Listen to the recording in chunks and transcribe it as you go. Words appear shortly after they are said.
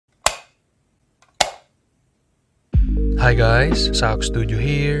Hi guys, Sauk Studio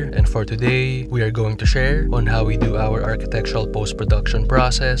here, and for today, we are going to share on how we do our architectural post-production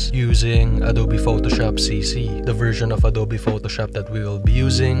process using Adobe Photoshop CC. The version of Adobe Photoshop that we will be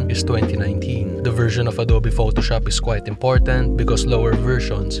using is 2019. The version of Adobe Photoshop is quite important because lower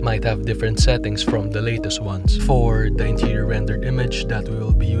versions might have different settings from the latest ones. For the interior rendered image that we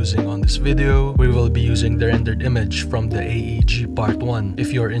will be using on this video, we will be using the rendered image from the AEG Part 1.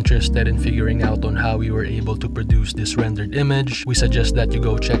 If you're interested in figuring out on how we were able to produce this rendered image, we suggest that you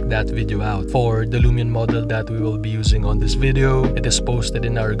go check that video out. For the Lumion model that we will be using on this video, it is posted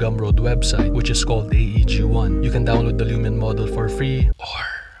in our Gumroad website, which is called AEG1. You can download the Lumion model for free,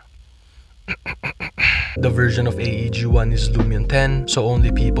 or the version of AEG1 is Lumion 10, so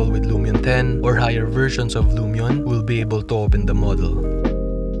only people with Lumion 10 or higher versions of Lumion will be able to open the model.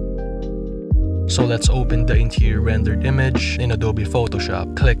 So let's open the interior rendered image in Adobe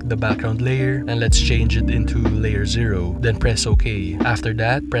Photoshop. Click the background layer and let's change it into layer 0. Then press OK. After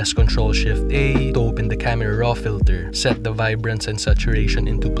that, press Ctrl-Shift-A to open the camera raw filter. Set the vibrance and saturation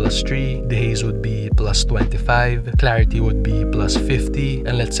into +3. The haze would be +25. Clarity would be +50.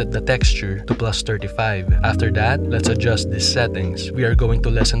 And let's set the texture to +35. After that, let's adjust these settings. We are going to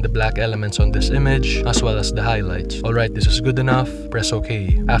lessen the black elements on this image as well as the highlights. Alright, this is good enough. Press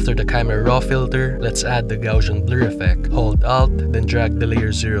OK. After the camera raw filter, let's add the Gaussian blur effect. Hold Alt, then drag the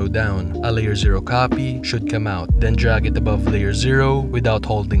layer 0 down. A layer 0 copy should come out. Then drag it above layer 0 without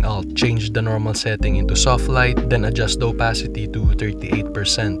holding Alt. Change the normal setting into soft light, then adjust the opacity to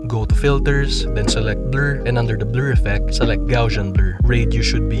 38%. Go to filters, then select blur, and under the blur effect, select Gaussian blur. Radius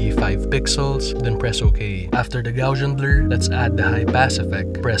should be 5 pixels, then press OK. After the Gaussian blur, let's add the high pass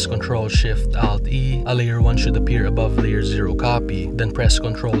effect. Press Ctrl-Shift-Alt-E. A layer 1 should appear above layer 0 copy. Then press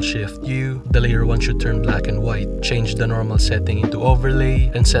Ctrl-Shift-U. The layer 1 should turn black and white. Change the normal setting into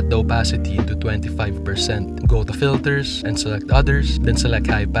overlay and set the opacity into 25%. Go to filters and select others, then select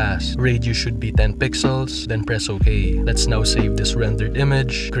high pass. Radius should be 10 pixels, then press OK. Let's now save this rendered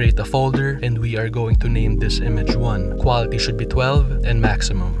image, create a folder, and we are going to name this image 1. Quality should be 12 and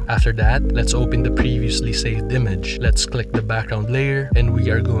maximum. After that, let's open the previously saved image. Let's click the background layer and we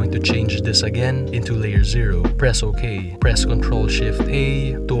are going to change this again into layer 0. Press OK. Press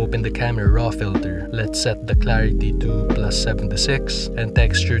Ctrl-Shift-A to open the camera raw filter. Let's set the clarity to +76 and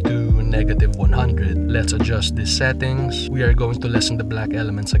texture to -100. Let's adjust these settings. We are going to lessen the black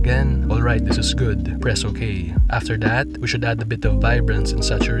elements again. Alright, this is good. Press OK. After that, we should add a bit of vibrance and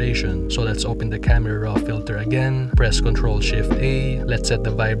saturation. So let's open the camera raw filter again. Press Ctrl-Shift-A. Let's set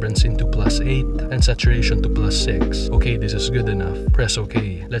the vibrance into +8 and saturation to +6. Okay, this is good enough. Press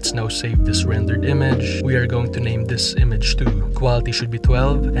OK. Let's now save this rendered image. We are going to name this image 2. Quality should be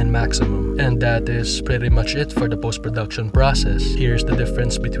 12 and maximum. And that is pretty much it for the post-production process. Here's the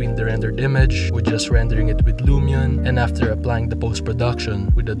difference between the rendered image with just rendering it with Lumion and after applying the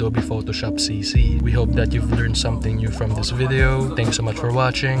post-production with Adobe Photoshop CC. We hope that you've learned something new from this video. Thanks so much for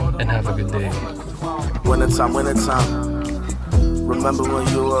watching and have a good day. Winter time. Remember when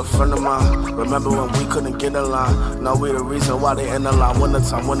you were a friend of mine? Remember when we couldn't get a line? Now we the reason why they in the line. Winter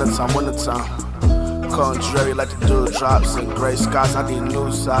time. Calling Jerry like the dude drops and gray skies. I need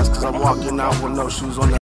new size cause I'm walking out with no shoes on.